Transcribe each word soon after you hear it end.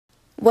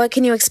What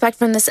can you expect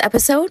from this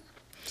episode?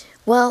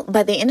 Well,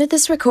 by the end of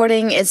this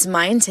recording, it's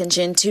my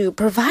intention to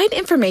provide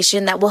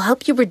information that will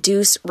help you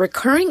reduce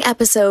recurring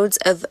episodes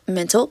of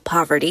mental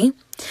poverty,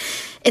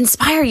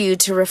 inspire you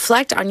to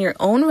reflect on your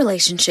own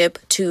relationship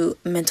to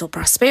mental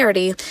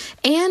prosperity,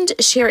 and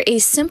share a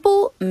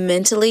simple,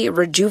 mentally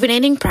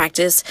rejuvenating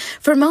practice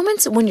for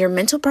moments when your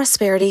mental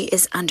prosperity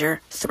is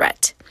under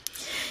threat.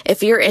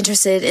 If you're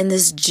interested in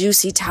this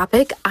juicy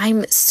topic,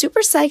 I'm super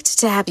psyched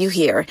to have you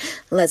here.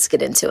 Let's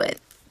get into it.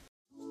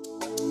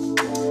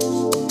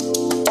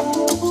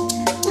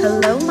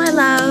 Hello, my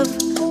love.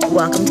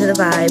 Welcome to The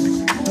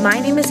Vibe. My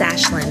name is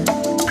Ashlyn.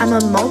 I'm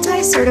a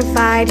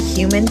multi-certified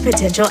human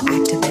potential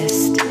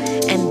activist,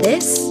 and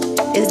this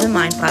is the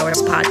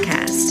Mindflowers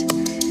podcast.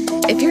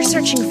 If you're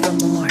searching for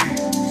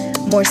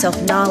more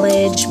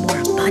self-knowledge, more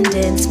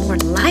abundance, more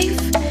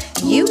life,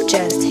 you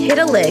just hit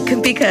a lick,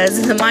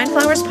 because the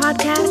Mindflowers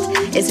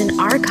podcast is an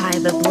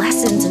archive of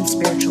lessons in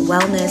spiritual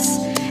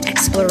wellness,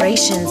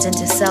 explorations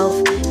into self,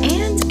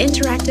 and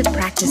interactive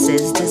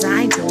practices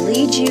designed to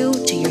lead you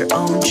to your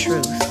own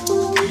truth.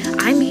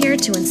 I'm here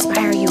to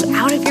inspire you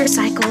out of your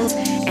cycles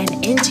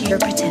and into your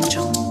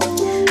potential.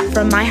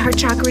 From my heart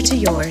chakra to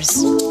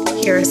yours,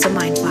 here are some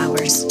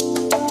Mindflowers.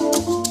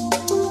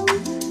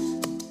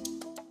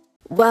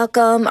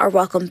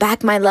 Welcome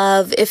back, my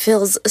love. It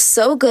feels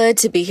so good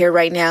to be here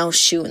right now,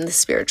 shooting the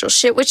spiritual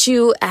shit with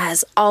you.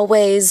 As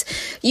always,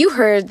 you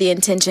heard the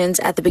intentions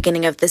at the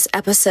beginning of this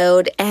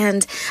episode,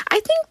 and I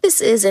think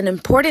this is an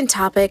important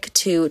topic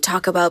to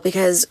talk about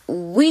because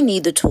we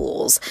need the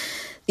tools,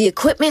 the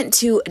equipment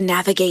to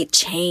navigate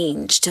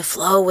change, to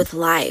flow with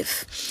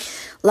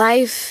life.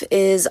 Life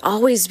is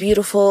always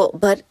beautiful,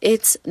 but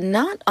it's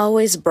not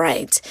always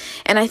bright.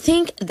 And I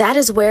think that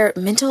is where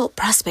mental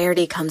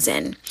prosperity comes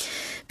in.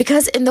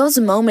 Because in those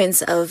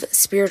moments of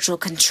spiritual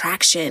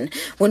contraction,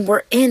 when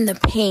we're in the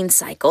pain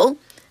cycle,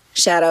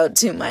 shout out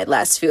to my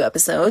last few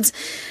episodes,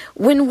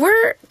 when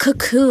we're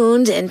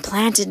cocooned and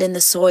planted in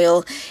the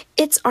soil,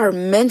 it's our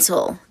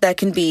mental that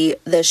can be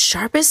the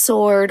sharpest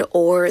sword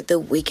or the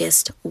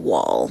weakest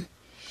wall.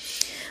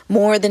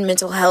 More than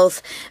mental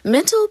health,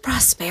 mental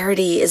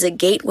prosperity is a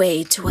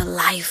gateway to a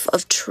life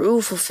of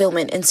true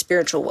fulfillment and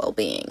spiritual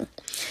well-being.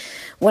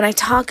 When I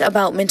talk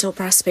about mental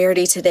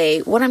prosperity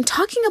today, what I'm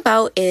talking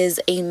about is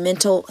a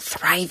mental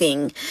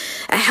thriving,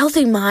 a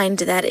healthy mind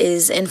that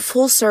is in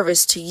full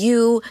service to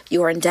you,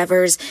 your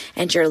endeavors,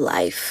 and your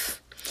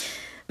life.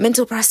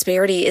 Mental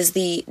prosperity is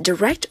the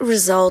direct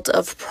result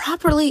of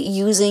properly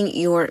using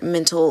your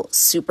mental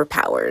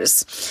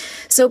superpowers.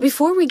 So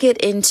before we get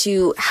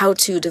into how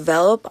to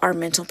develop our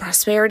mental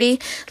prosperity,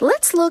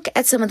 let's look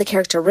at some of the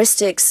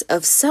characteristics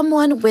of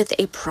someone with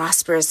a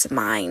prosperous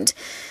mind.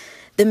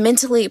 The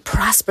mentally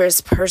prosperous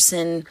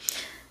person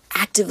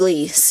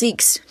actively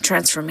seeks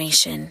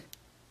transformation,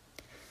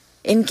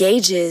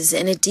 engages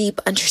in a deep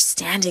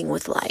understanding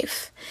with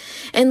life,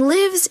 and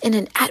lives in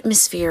an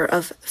atmosphere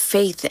of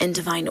faith and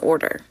divine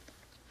order.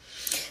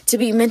 To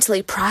be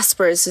mentally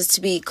prosperous is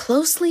to be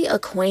closely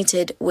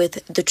acquainted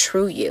with the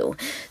true you,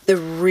 the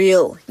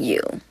real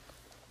you.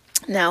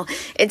 Now,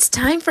 it's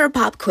time for a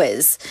pop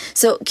quiz,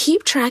 so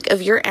keep track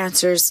of your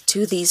answers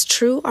to these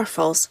true or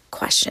false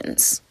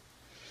questions.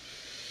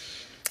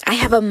 I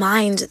have a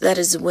mind that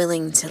is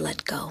willing to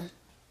let go.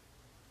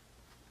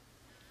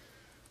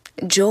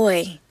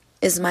 Joy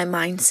is my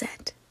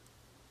mindset.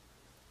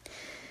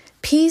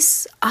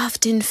 Peace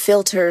often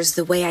filters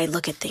the way I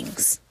look at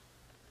things.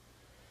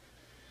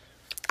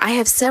 I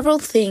have several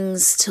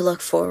things to look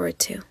forward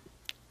to.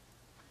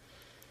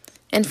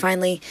 And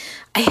finally,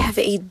 I have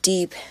a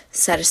deep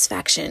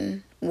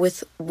satisfaction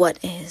with what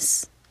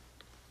is.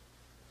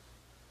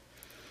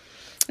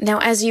 Now,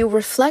 as you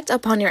reflect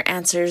upon your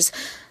answers,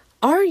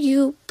 are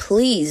you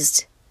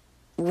pleased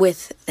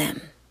with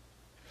them?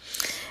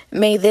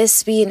 May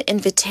this be an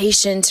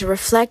invitation to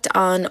reflect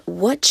on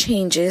what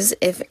changes,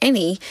 if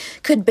any,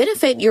 could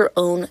benefit your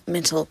own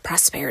mental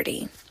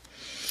prosperity.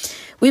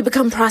 We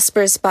become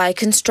prosperous by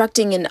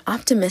constructing an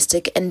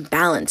optimistic and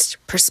balanced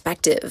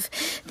perspective.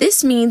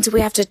 This means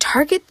we have to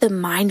target the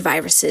mind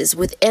viruses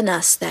within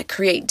us that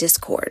create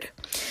discord.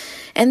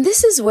 And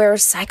this is where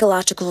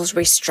psychological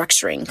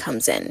restructuring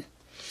comes in.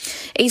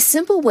 A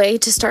simple way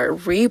to start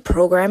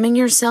reprogramming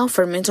yourself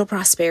for mental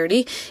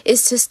prosperity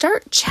is to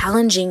start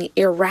challenging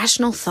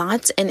irrational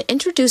thoughts and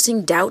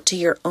introducing doubt to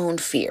your own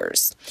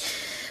fears.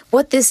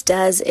 What this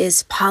does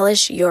is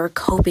polish your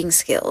coping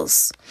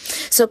skills.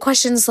 So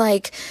questions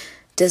like,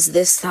 does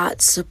this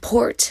thought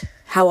support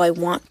how I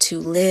want to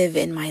live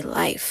in my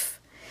life?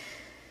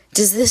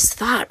 Does this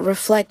thought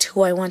reflect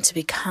who I want to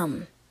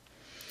become?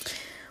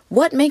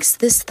 What makes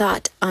this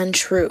thought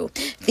untrue?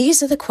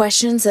 These are the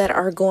questions that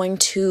are going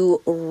to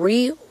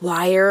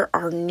rewire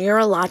our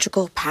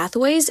neurological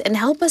pathways and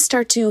help us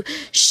start to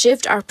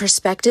shift our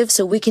perspective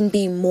so we can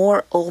be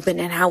more open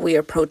in how we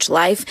approach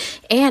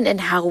life and in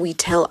how we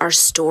tell our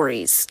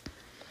stories.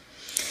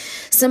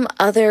 Some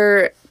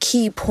other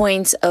key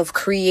points of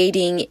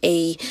creating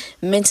a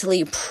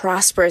mentally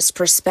prosperous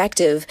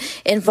perspective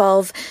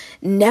involve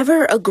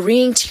never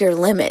agreeing to your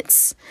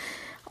limits.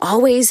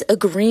 always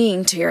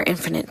agreeing to your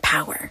infinite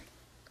power,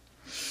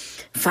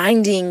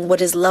 finding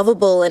what is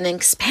lovable and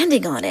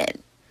expanding on it,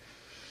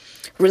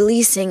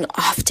 releasing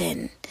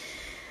often.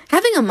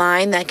 Having a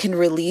mind that can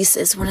release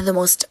is one of the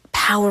most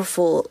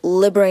powerful,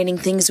 liberating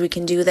things we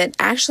can do that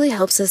actually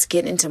helps us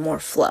get into more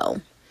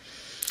flow.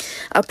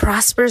 A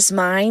prosperous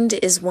mind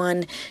is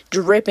one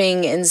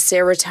dripping in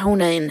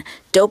serotonin,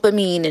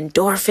 dopamine,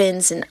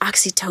 endorphins, and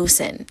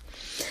oxytocin.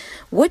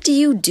 What do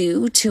you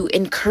do to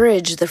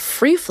encourage the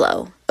free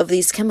flow of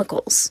these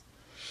chemicals?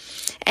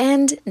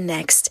 And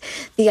next,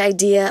 the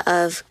idea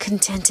of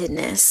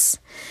contentedness.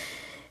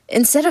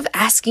 Instead of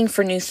asking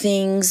for new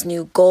things,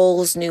 new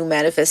goals, new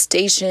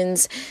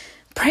manifestations,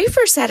 pray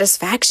for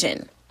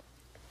satisfaction.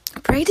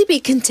 Pray to be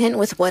content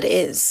with what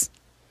is.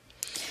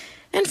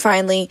 And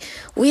finally,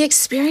 we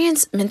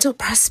experience mental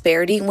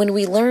prosperity when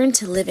we learn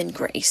to live in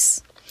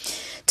grace.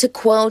 To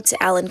quote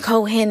Alan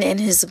Cohen in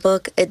his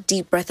book, A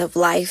Deep Breath of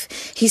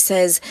Life, he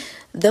says,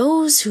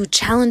 "Those who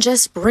challenge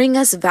us bring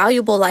us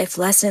valuable life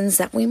lessons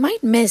that we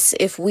might miss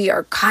if we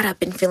are caught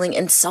up in feeling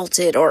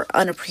insulted or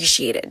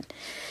unappreciated."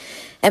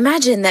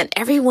 Imagine that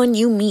everyone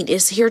you meet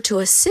is here to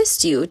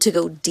assist you to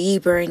go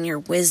deeper in your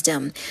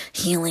wisdom,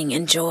 healing,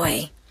 and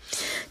joy.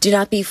 Do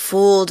not be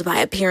fooled by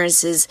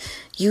appearances.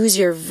 Use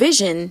your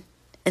vision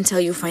until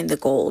you find the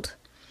gold.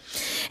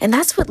 And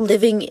that's what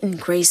living in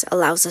grace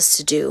allows us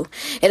to do.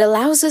 It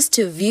allows us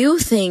to view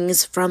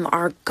things from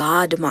our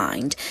God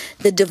mind,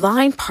 the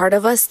divine part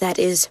of us that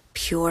is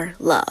pure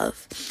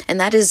love, and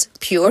that is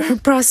pure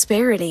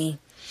prosperity.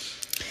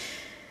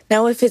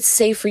 Now, if it's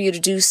safe for you to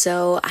do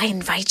so, I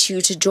invite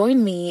you to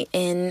join me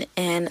in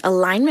an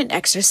alignment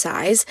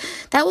exercise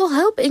that will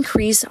help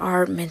increase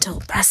our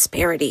mental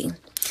prosperity.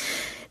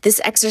 This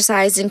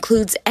exercise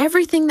includes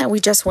everything that we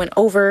just went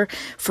over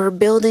for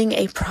building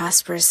a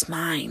prosperous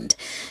mind.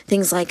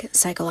 Things like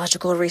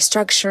psychological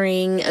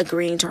restructuring,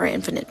 agreeing to our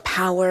infinite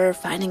power,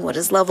 finding what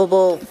is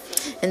lovable,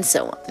 and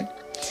so on.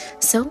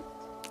 So,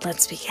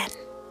 let's begin.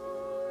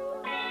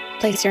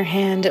 Place your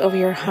hand over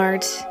your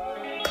heart,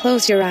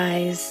 close your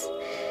eyes,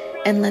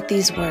 and let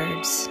these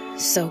words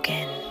soak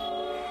in.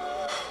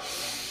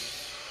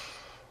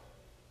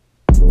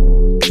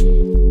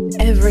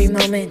 Every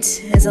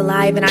moment is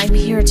alive and I'm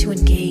here to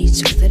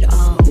engage with it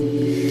all.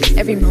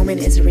 Every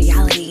moment is a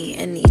reality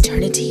and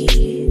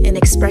eternity, an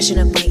expression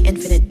of my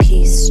infinite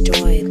peace,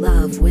 joy,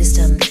 love,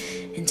 wisdom,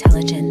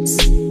 intelligence.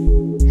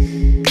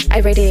 I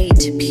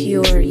radiate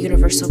pure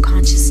universal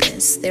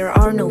consciousness. There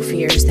are no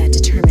fears that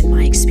determine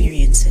my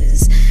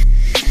experiences.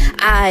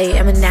 I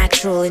am a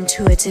natural,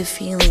 intuitive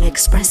feeling,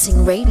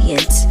 expressing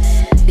radiant,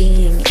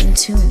 being in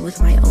tune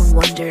with my own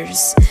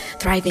wonders,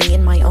 thriving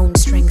in my own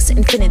strengths,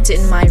 infinite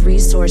in my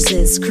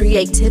resources,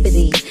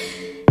 creativity,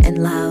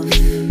 and love.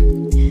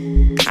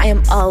 I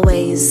am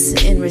always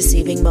in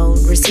receiving mode,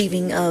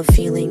 receiving of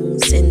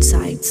feelings,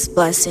 insights,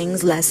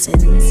 blessings,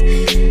 lessons,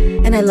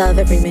 and I love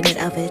every minute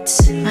of it.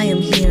 I am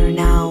here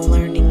now,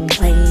 learning,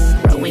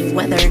 playing, growing,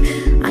 whether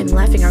I'm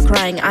laughing or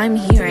crying, I'm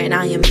here and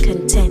I am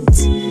content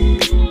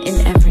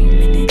in every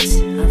minute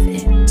of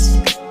it.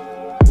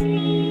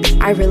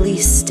 I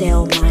release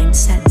stale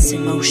mindsets,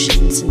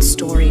 emotions, and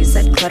stories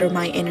that clutter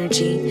my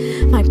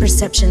energy, my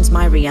perceptions,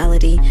 my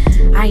reality.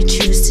 I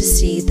choose to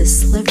see the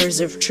slivers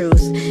of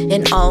truth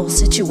in all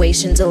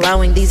situations,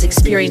 allowing these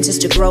experiences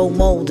to grow,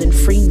 mold, and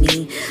free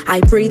me. I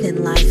breathe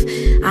in life.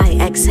 I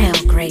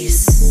exhale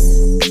grace.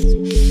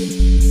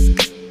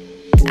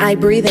 I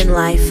breathe in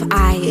life.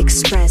 I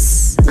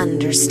express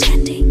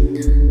understanding.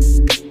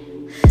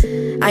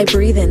 I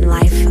breathe in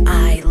life.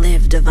 I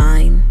live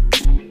divine.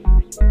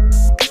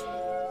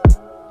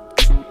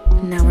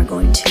 Now we're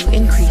going to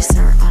increase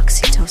our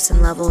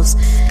oxytocin levels.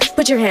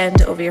 Put your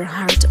hand over your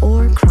heart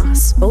or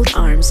cross both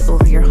arms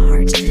over your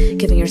heart,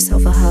 giving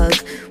yourself a hug,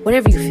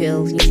 whatever you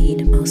feel you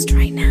need most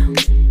right now.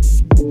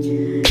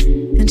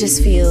 And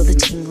just feel the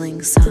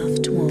tingling,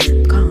 soft,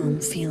 warm, calm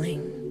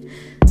feeling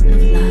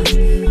of love.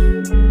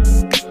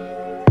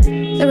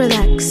 The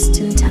relaxed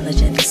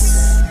intelligence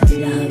of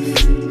love.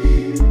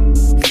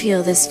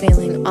 Feel this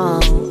feeling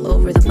all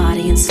over the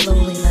body and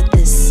slowly let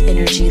this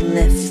energy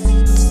lift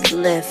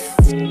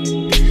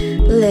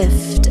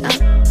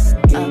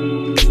up,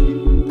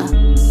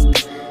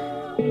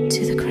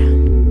 to the crown.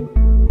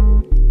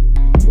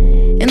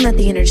 And let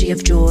the energy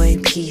of joy,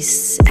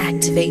 peace,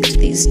 activate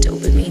these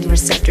dopamine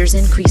receptors,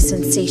 increase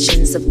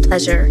sensations of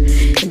pleasure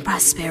and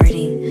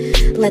prosperity.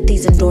 Let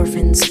these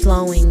endorphins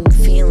flowing,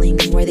 feeling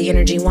where the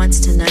energy wants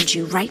to nudge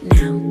you right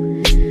now.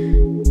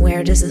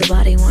 Where does the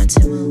body want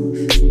to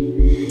move?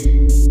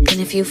 And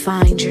if you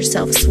find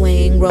yourself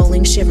swaying,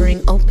 rolling,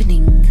 shivering,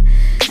 opening,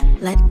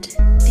 let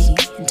the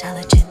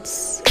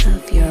intelligence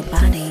of your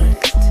body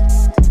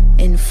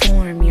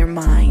inform your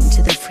mind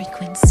to the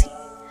frequency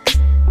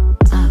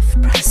of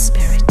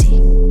prosperity.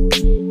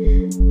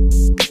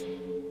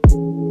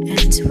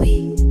 And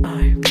we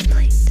are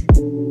complete.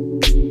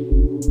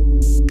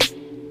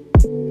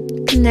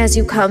 And as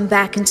you come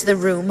back into the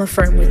room,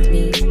 affirm with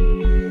me,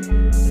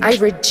 I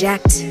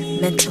reject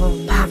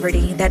mental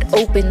poverty that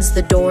opens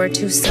the door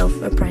to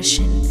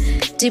self-oppression,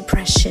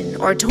 depression,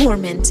 or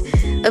torment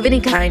of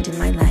any kind in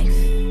my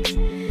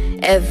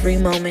life. Every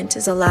moment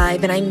is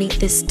alive, and I meet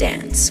this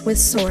dance with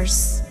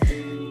Source,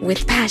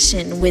 with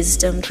passion,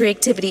 wisdom,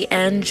 creativity,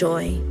 and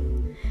joy.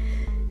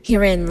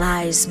 Herein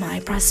lies my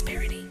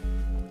prosperity.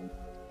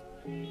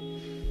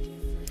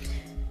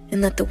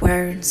 And let the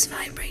words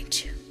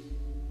vibrate you.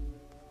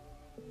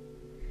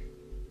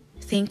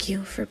 Thank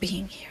you for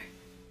being here.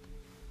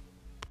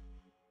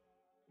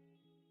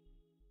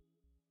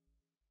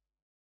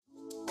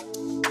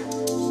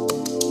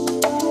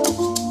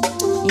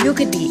 You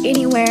could be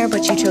anywhere,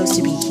 but you chose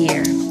to be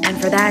here.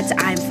 And for that,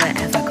 I'm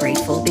forever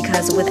grateful,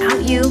 because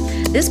without you,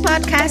 this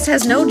podcast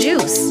has no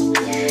juice.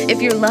 If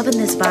you're loving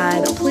this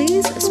vibe,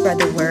 please spread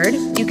the word.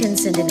 You can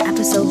send an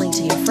episode link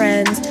to your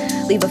friends,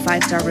 leave a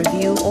 5-star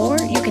review, or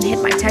you can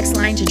hit my text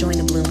line to join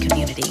the Bloom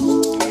community.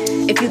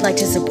 If you'd like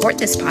to support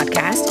this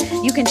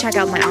podcast, you can check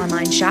out my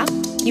online shop.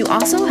 You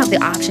also have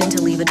the option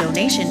to leave a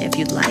donation if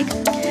you'd like.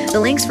 The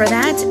links for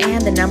that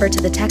and the number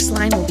to the text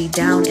line will be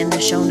down in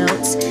the show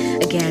notes.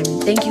 Again,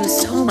 thank you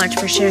so much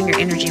for sharing your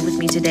energy with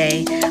me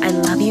today. I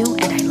love you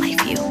and I like you.